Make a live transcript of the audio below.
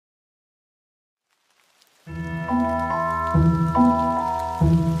We're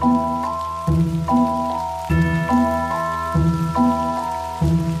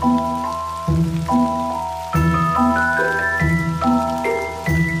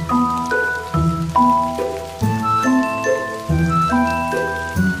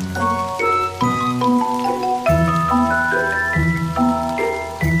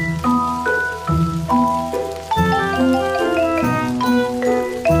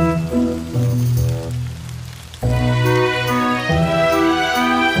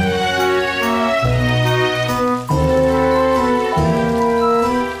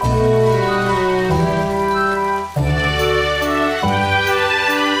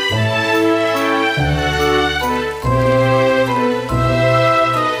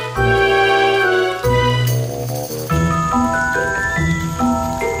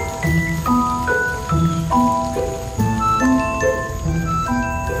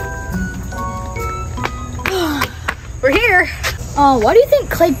here. Why do you think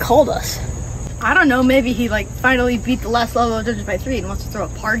Clay called us? I don't know, maybe he like finally beat the last level of Dungeons by 3 and wants to throw a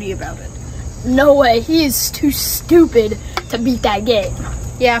party about it. No way, he is too stupid to beat that game.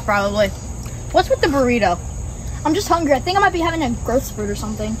 Yeah, probably. What's with the burrito? I'm just hungry. I think I might be having a growth spurt or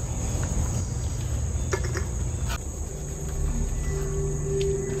something.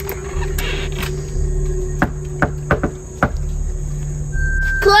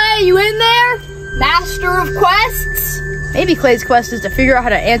 Clay, you in there? Master of quests? Maybe Clay's quest is to figure out how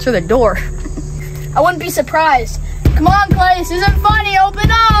to answer the door. I wouldn't be surprised. Come on, Clay, this isn't funny.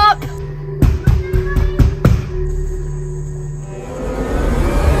 Open up!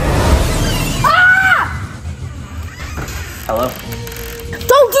 Ah! Hello?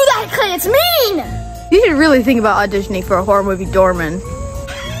 Don't do that, Clay. It's mean! You should really think about auditioning for a horror movie doorman.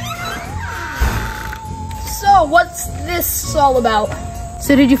 So, what's this all about?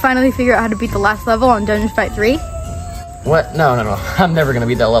 So did you finally figure out how to beat the last level on Dungeons Fight 3? What? No. I'm never gonna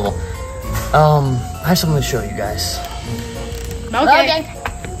beat that level. I have something to show you guys. Okay.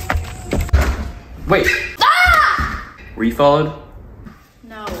 Wait. Ah! Were you followed?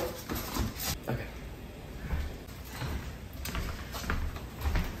 No. Okay.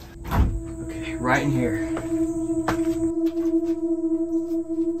 Okay, right in here.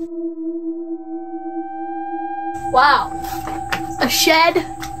 Wow. A shed?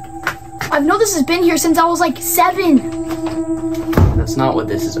 I've known this has been here since I was like 7. That's not what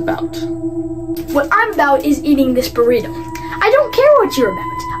this is about. What I'm about is eating this burrito. I don't care what you're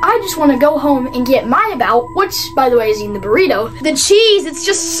about. I just want to go home and get my about, which, by the way, is eating the burrito. The cheese, it's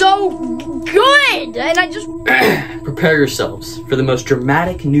just so good! And I just... Prepare yourselves for the most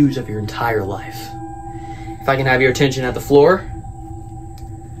dramatic news of your entire life. If I can have your attention at the floor.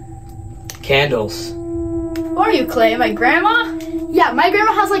 Candles. Who are you, Clay? My grandma? Yeah, my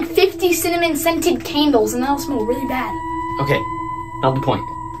grandma has like 50 cinnamon-scented candles, and they'll smell really bad. Okay, not the point.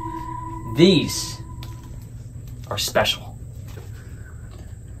 These are special.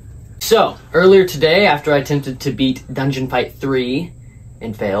 So, earlier today, after I attempted to beat Dungeon Fight 3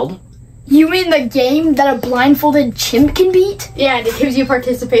 and failed. You mean the game that a blindfolded chimp can beat? Yeah, and it gives you a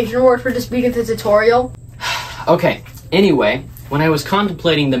participation reward for just beating the tutorial. Okay, anyway, when I was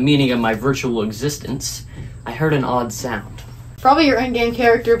contemplating the meaning of my virtual existence, I heard an odd sound. Probably your in-game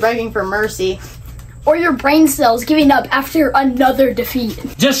character begging for mercy. Or your brain cells giving up after another defeat.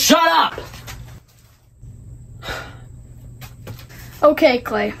 Just shut up! Okay,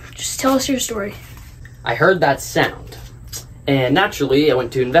 Clay, just tell us your story. I heard that sound, and naturally I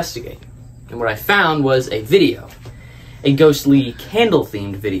went to investigate. And what I found was a video. A ghostly,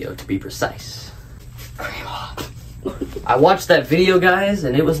 candle-themed video, to be precise. I watched that video, guys,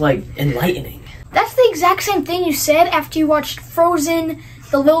 and it was, like, enlightening. That's the exact same thing you said after you watched Frozen,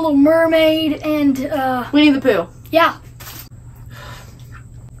 The Little Mermaid, and, Winnie the Pooh. Yeah.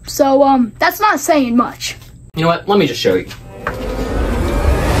 So, that's not saying much. You know what? Let me just show you.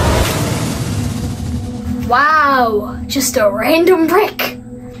 Wow, just a random brick.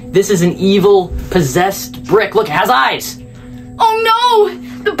 This is an evil, possessed brick. Look, it has eyes. Oh no!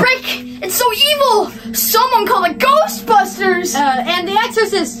 The brick! It's so evil! Someone call the Ghostbusters! And the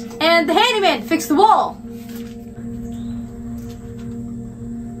Exorcist and the Handyman to fix the wall.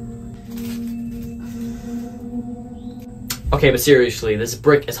 Okay, but seriously, this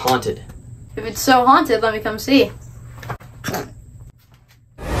brick is haunted. If it's so haunted, let me come see.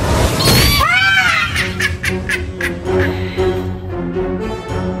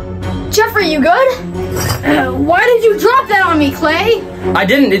 Jeffrey, you good? Why did you drop that on me, Clay? I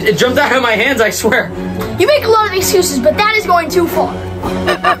didn't. It jumped out of my hands, I swear. You make a lot of excuses, but that is going too far.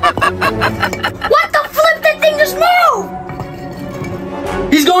 What the flip? That thing just moved!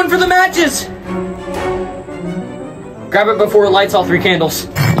 He's going for the matches! Grab it before it lights all 3 candles.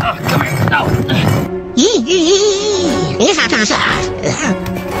 Oh, come here. Oh.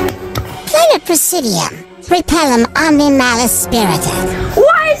 Planet Presidium. Repellum omni malice spirited.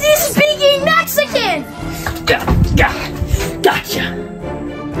 Why is he speaking Mexican? Gotcha.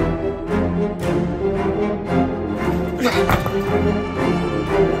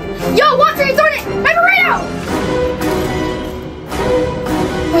 Yo, watch where you're throwing it! My burrito!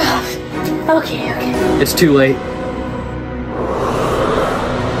 Okay. It's too late.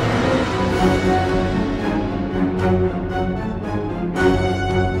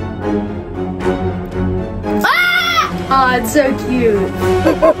 Aw, it's so cute.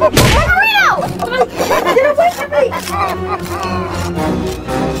 Burrito! Get away from me!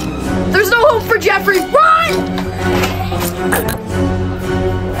 There's no hope for Jeffrey. Run!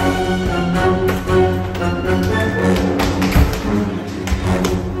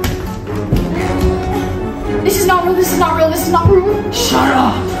 This is not real. Shut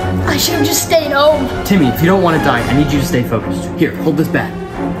up! I should have just stayed home. Timmy, if you don't want to die, I need you to stay focused. Here, hold this bat.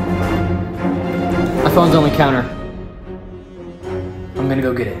 My phone's on the counter. I'm gonna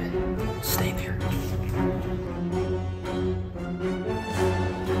go get it. Stay there.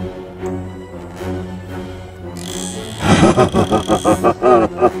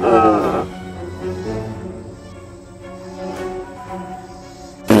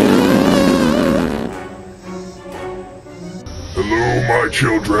 Hello, my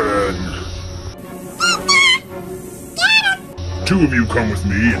children. 2 of you come with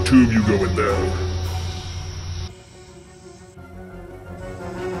me, and 2 of you go in there.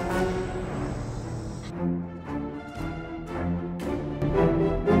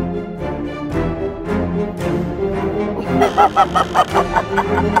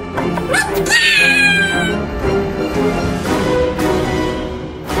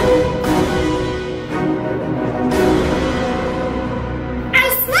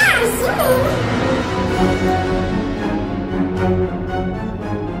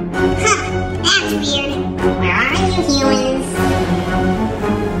 That's weird. Where are you humans?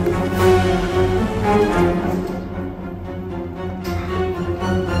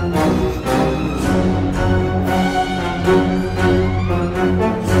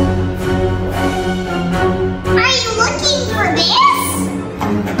 Are you looking for this?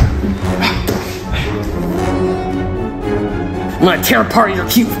 I'm gonna tear apart your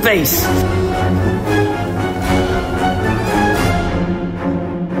cute face.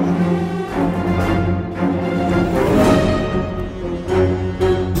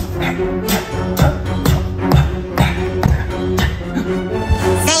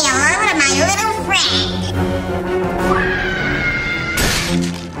 Say hello to my little friend.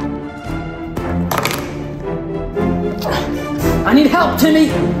 I need help,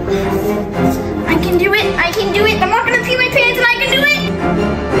 Timmy! I can do it. I'm not gonna pee my pants and I can do it.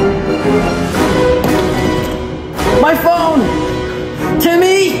 My phone!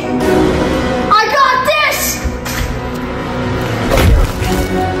 Timmy! I got this.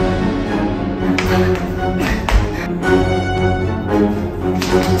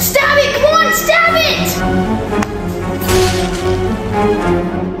 Stab it! Come on, stab it!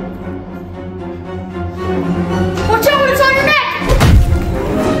 Watch out when it's on your neck!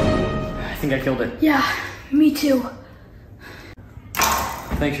 I think I killed it. Yeah, me too.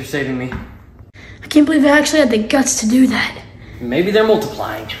 Thanks for saving me. I can't believe I actually had the guts to do that. Maybe they're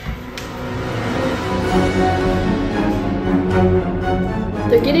multiplying.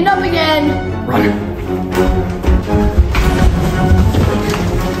 They're getting up again. Run.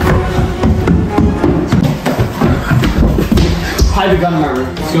 Hide the gun in my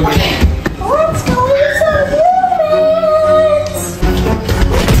room. Let's go get it. Let's go eat some humans!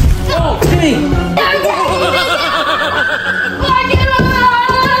 Oh, Timmy!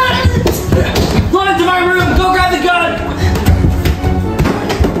 Run into my room! Go grab the gun!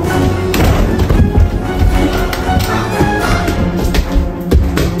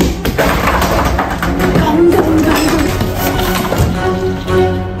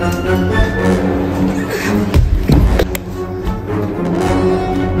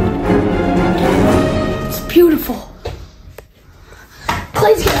 It's beautiful.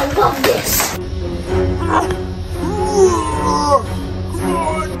 Clay's gonna love this.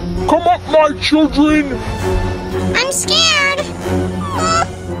 Come up, my children. I'm scared.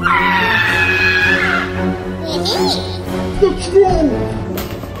 Let's go.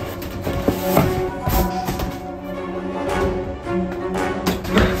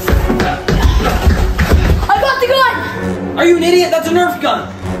 I got the gun! Are you an idiot? That's a Nerf gun!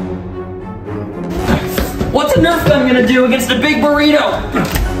 What's a Nerf gun gonna do against a big burrito?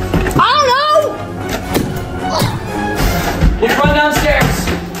 I don't know!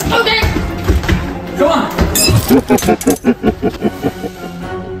 I'm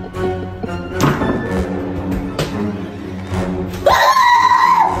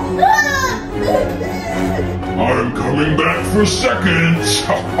coming back for seconds.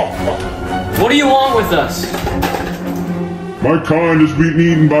 What do you want with us? My kind has been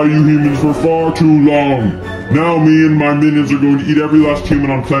eaten by you humans for far too long. Now me and my minions are going to eat every last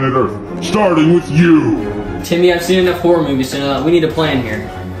human on planet Earth, starting with you. Timmy, I've seen enough horror movies to know that we need a plan here.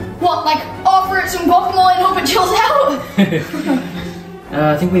 What, like offer it some guacamole and hope it chills out?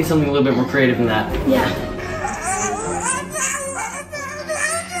 I think we need something a little bit more creative than that. Yeah.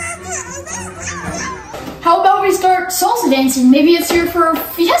 How about we start salsa dancing? Maybe it's here for a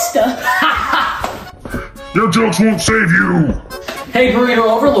fiesta. Your jokes won't save you. Hey, Burrito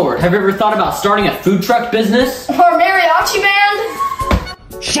Overlord, have you ever thought about starting a food truck business? Or a mariachi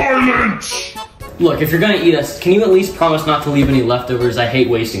band? Silence! Look, if you're gonna eat us, can you at least promise not to leave any leftovers? I hate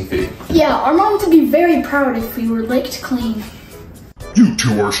wasting food. Yeah, our mom would be very proud if we were licked clean. You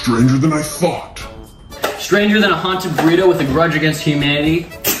two are stranger than I thought. Stranger than a haunted burrito with a grudge against humanity?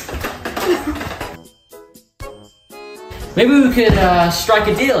 Maybe we could strike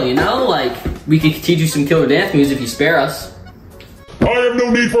a deal, you know? Like, we could teach you some killer dance moves if you spare us. I have no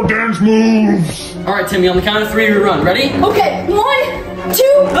need for dance moves. Alright, Timmy, on the count of 3 we run. Ready? Okay, 1, 2,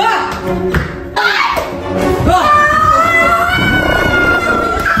 Ah! ah!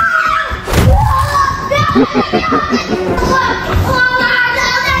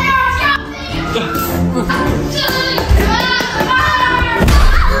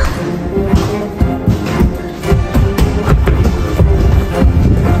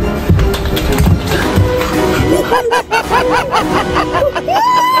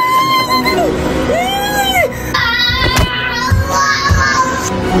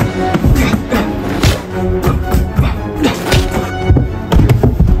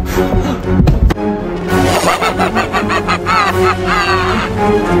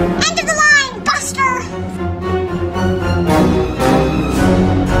 End of the line, Buster!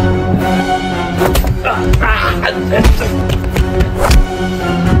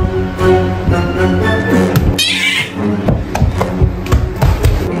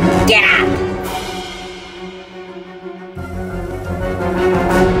 Get up!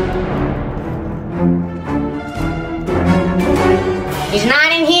 He's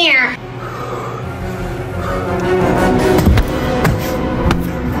not in here.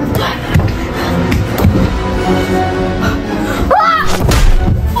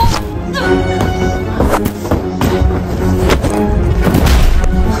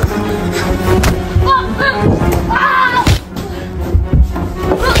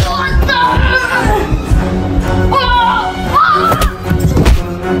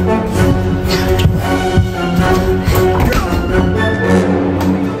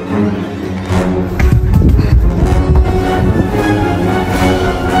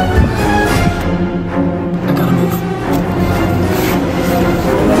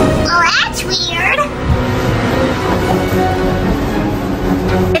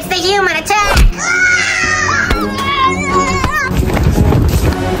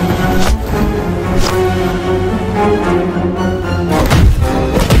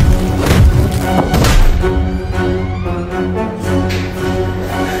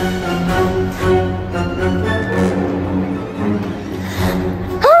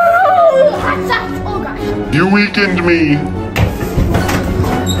 You weakened me.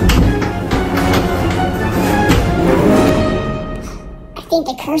 I think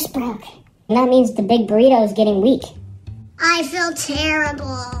the curse broke. And that means the big burrito is getting weak. I feel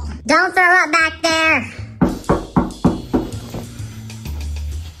terrible. Don't throw up back there.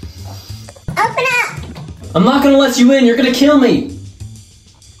 Open up. I'm not gonna let you in, you're gonna kill me.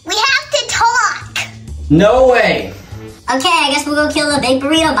 We have to talk. No way. Okay, I guess we'll go kill the big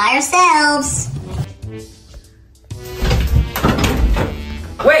burrito by ourselves.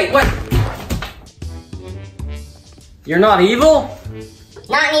 Wait, what? You're not evil?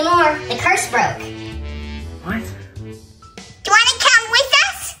 Not anymore. The curse broke. What? Do you want to come with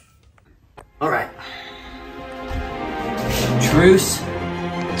us? Alright. Truce.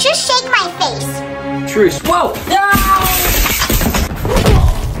 Just shake my face. Truce. Whoa!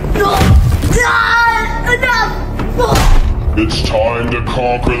 It's time to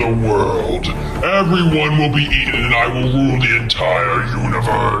conquer the world. Everyone will be eaten and I will rule the entire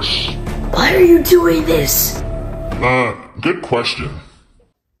universe. Why are you doing this? Good question.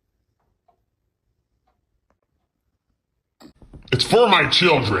 It's for my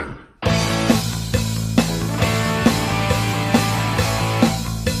children.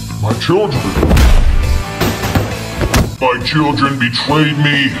 My children. My children betrayed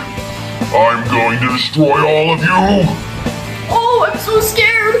me. I'm going to destroy all of you! Oh, I'm so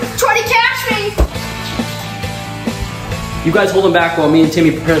scared. Try to catch me. You guys hold him back while me and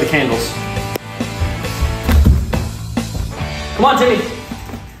Timmy prepare the candles. Come on, Timmy.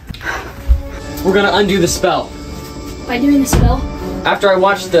 We're gonna undo the spell. By doing the spell? After I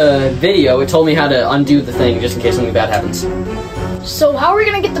watched the video, it told me how to undo the thing just in case something bad happens. So how are we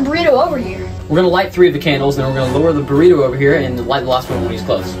gonna get the burrito over here? We're gonna light 3 of the candles, then we're gonna lower the burrito over here and light the last one when he's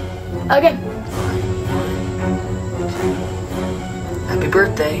close. Okay. Happy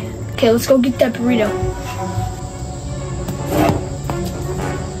birthday. Okay, let's go get that burrito.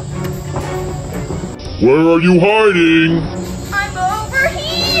 Where are you hiding? I'm over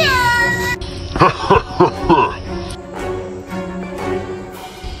here!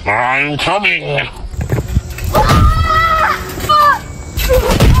 I'm coming!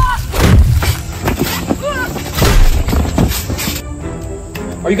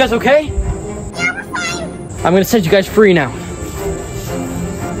 Are you guys okay? Yeah, we're fine. I'm gonna set you guys free now.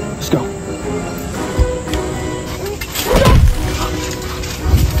 Let's go.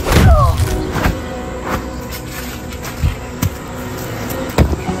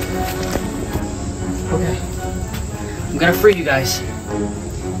 Okay. I'm gonna free you guys.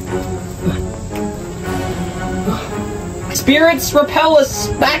 Spirits, repel us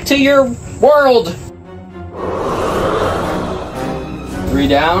back to your world. 3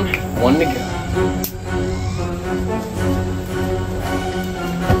 down, 1 to go.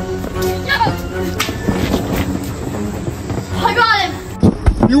 I got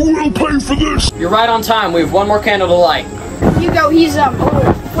him! You will pay for this! You're right on time. We have 1 more candle to light. You go, he's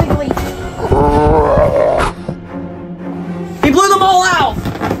wiggly. He blew them all out!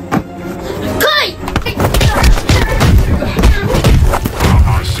 Kai!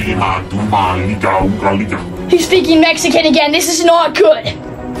 He's speaking Mexican again. This is not good.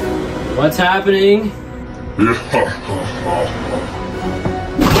 What's happening?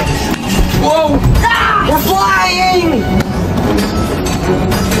 Whoa! Ah! We're flying!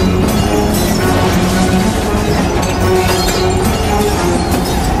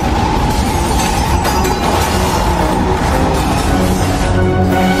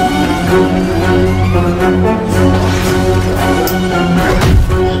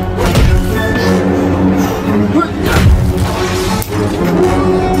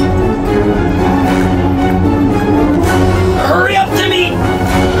 Hurry up, Timmy!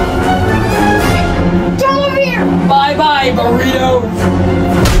 Get over here! Bye-bye, burrito!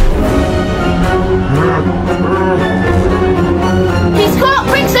 He's caught!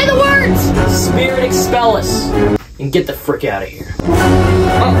 Quick, say the words! Spirit, expel us! And get the frick out of here.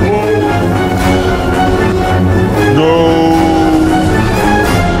 No!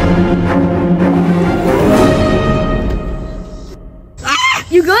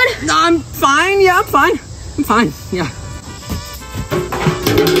 You good? No, I'm fine. Yeah, I'm fine. I'm fine. Yeah.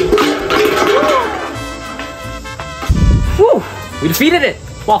 Whew! We defeated it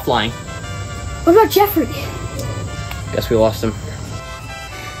while flying. What about Jeffrey? Guess we lost him.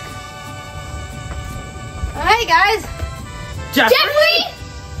 Hey guys! Jeffrey!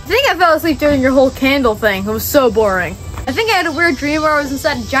 I think I fell asleep during your whole candle thing. It was so boring. I think I had a weird dream where I was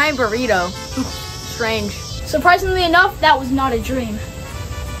inside a giant burrito. Strange. Surprisingly enough, that was not a dream.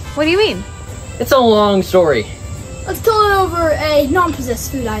 What do you mean? It's a long story. Let's tell it over a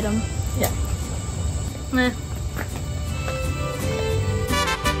non-possessed food item. Meh.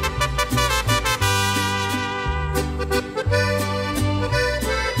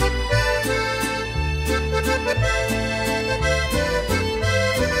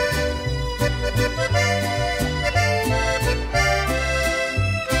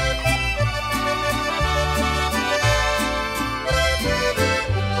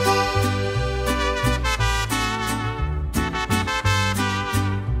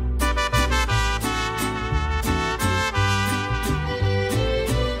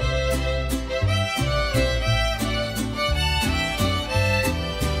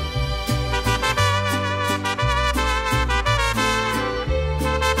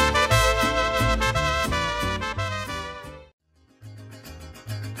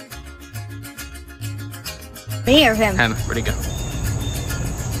 Me or him? Him. Where'd he go?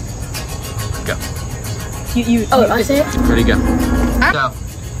 Go. You. Oh, I say it? Where'd he go? Go.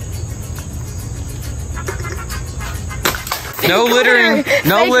 No littering.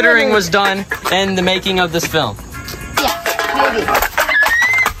 No Fake littering litter. was done in the making of this film. Yeah, maybe.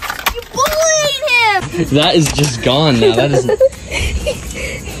 You bullied him! That is just gone now. That is.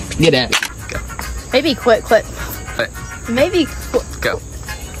 Get at it. Maybe quit. Maybe. Go.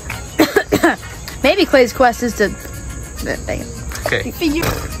 Maybe Clay's quest is to. Dang it. Okay.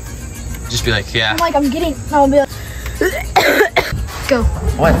 Just be like, yeah. I'm like, I'm getting. I'll be like, go.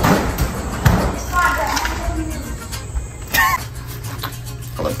 What?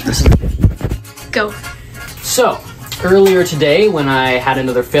 Go. So, earlier today when I had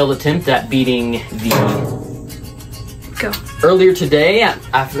another failed attempt at beating the... Go. Earlier today, oh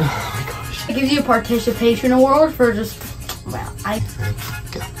my gosh. It gives you a participation award for just, well,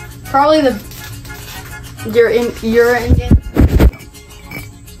 Go. probably you're in game.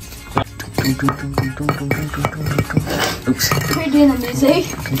 Oops. You're doing the music.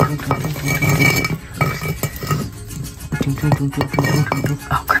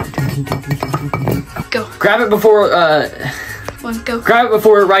 Oh, crap. Go. Grab it before, One, go. grab it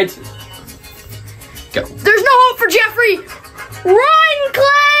before it rides. Go. There's no hope for Jeffrey! Run,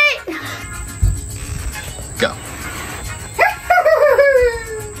 Clay! Go.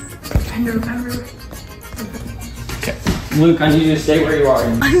 Trying to remember. Okay. Luke, I need you to stay where you are.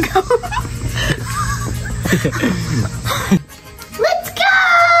 Let's go!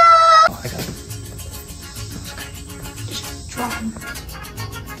 I got it. Drop him.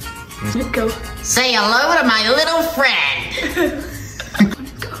 Go. Say hello to my little friend.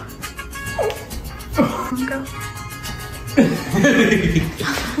 Go.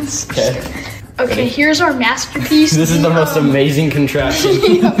 Okay. Okay, here's our masterpiece. This is the most amazing contraption.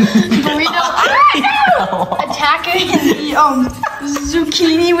 Burrito attacking the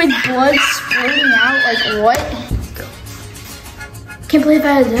zucchini with blood spurting out. Like what? Go. Can't believe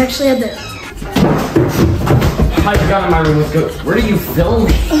I actually had the. Hide the gun in my room. Let's go. Where do you film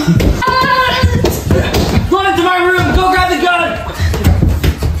me? Run into my room. Go grab the gun.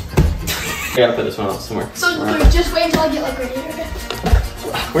 I gotta put this one out somewhere. So just wait until I get like ready. Okay.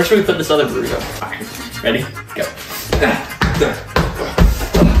 Where should we put this other burrito? Alright, ready? Go.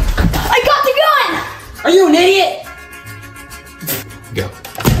 I got the gun! Are you an idiot? Go.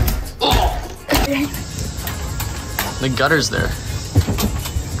 Oh. The gutter's there.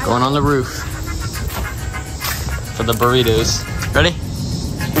 Going on the roof. For the burritos. Ready?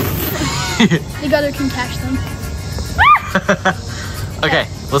 The gutter can catch them. Okay,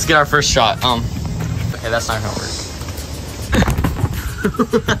 let's get our first shot. Okay, that's not gonna work.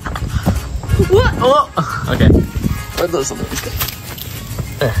 What? Oh. Okay. Where'd those others go?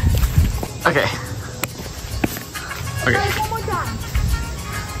 Okay. Okay. One more time.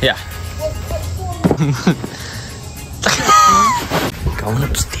 Yeah. Going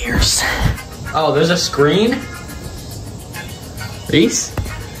upstairs. Oh, there's a screen? Reese?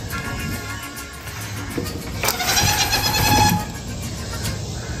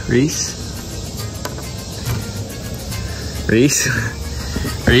 Reese? Reese?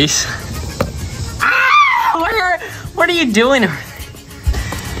 Reese? Ah! What are you doing?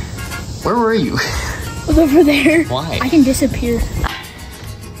 Where were you? I was over there. Why? I can disappear.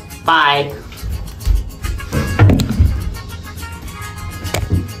 Bye.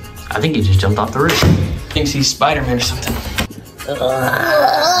 I think he just jumped off the roof. Thinks he's Spider-Man or something.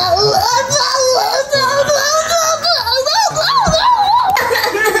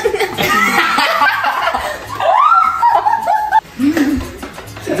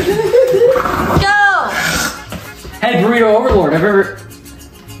 Hey, Burrito Overlord, I've ever...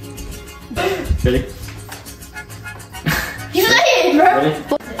 Ready? You did, bro. Ready?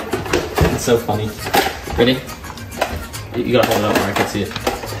 It's so funny. Ready? You gotta hold it up where I can see it.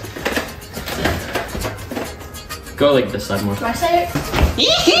 Go like this side more. Do I say it?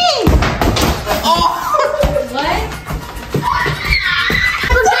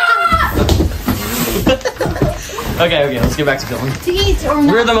 Okay, let's get back to filming.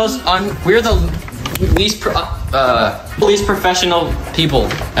 We're the most we're the least professional people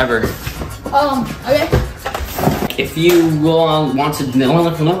ever. Okay. If you want to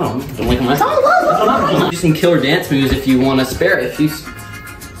don't do some killer dance moves if you want to spare it. We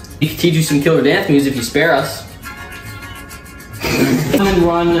can teach you some killer dance moves if you spare us. And then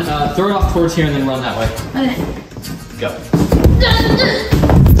run, throw it off towards here and then run that way. Okay. Go.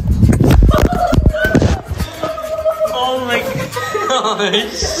 Oh my gosh.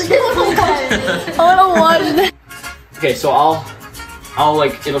 I wanna watch that. Okay, so I'll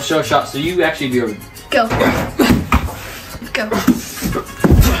like, it'll show a shot, so you actually do a... Go. Go.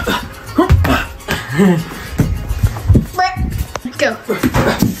 Go.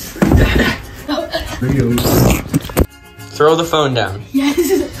 Throw the phone down. Yes.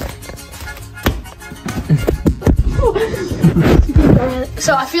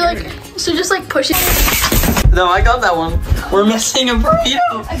 So I feel like, so just like push it. No, I got that one. We're missing a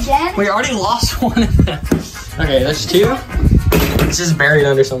burrito. Again? We already lost one of them. Okay, that's two. It's just buried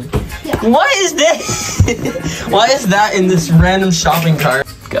under something. Yeah. What is this? Why is that in this random shopping cart?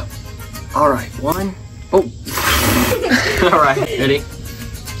 Go. All right, 1. Oh. All right, ready?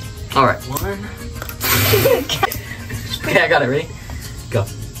 All right, 1. Okay, I got it. Ready? Go. All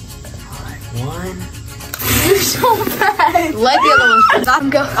right, 1. You're so bad. Let the other ones stop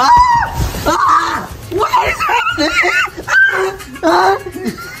and go. What is happening?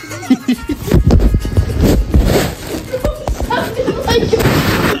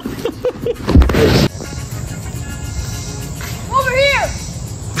 Over here.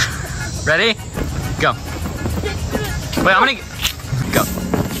 Ready? Go. Wait, I'm gonna go.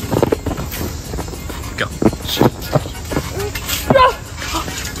 Go.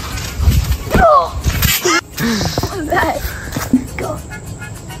 I'm bad. Go.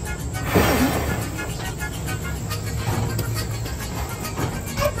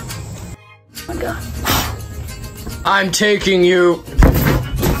 Oh my God. I'm taking you.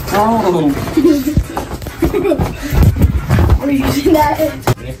 Oh. We're using that.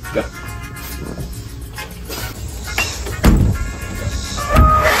 Ready? Go.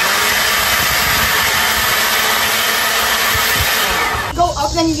 Go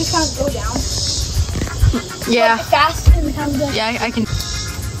up, then you just kind of go down. Yeah. Like fast and then comes down. Yeah, I can.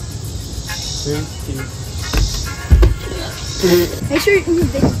 3, 2. Make sure it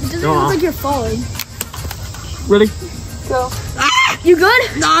doesn't look like you're falling. Ready? Go. You good?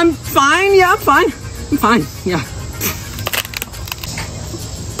 I'm fine. Yeah, I'm fine. I'm fine. Yeah.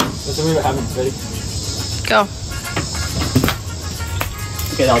 Let's see what happens. Ready? Go.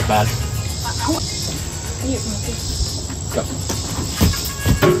 Okay, that was bad. Go.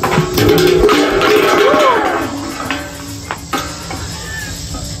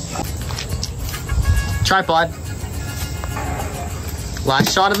 Tripod.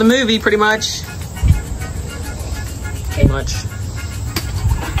 Last shot of the movie, pretty much. Pretty much.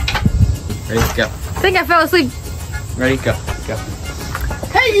 Ready? Go. I think I fell asleep. Ready? Go. Go.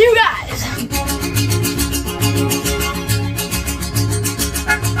 Hey, you guys.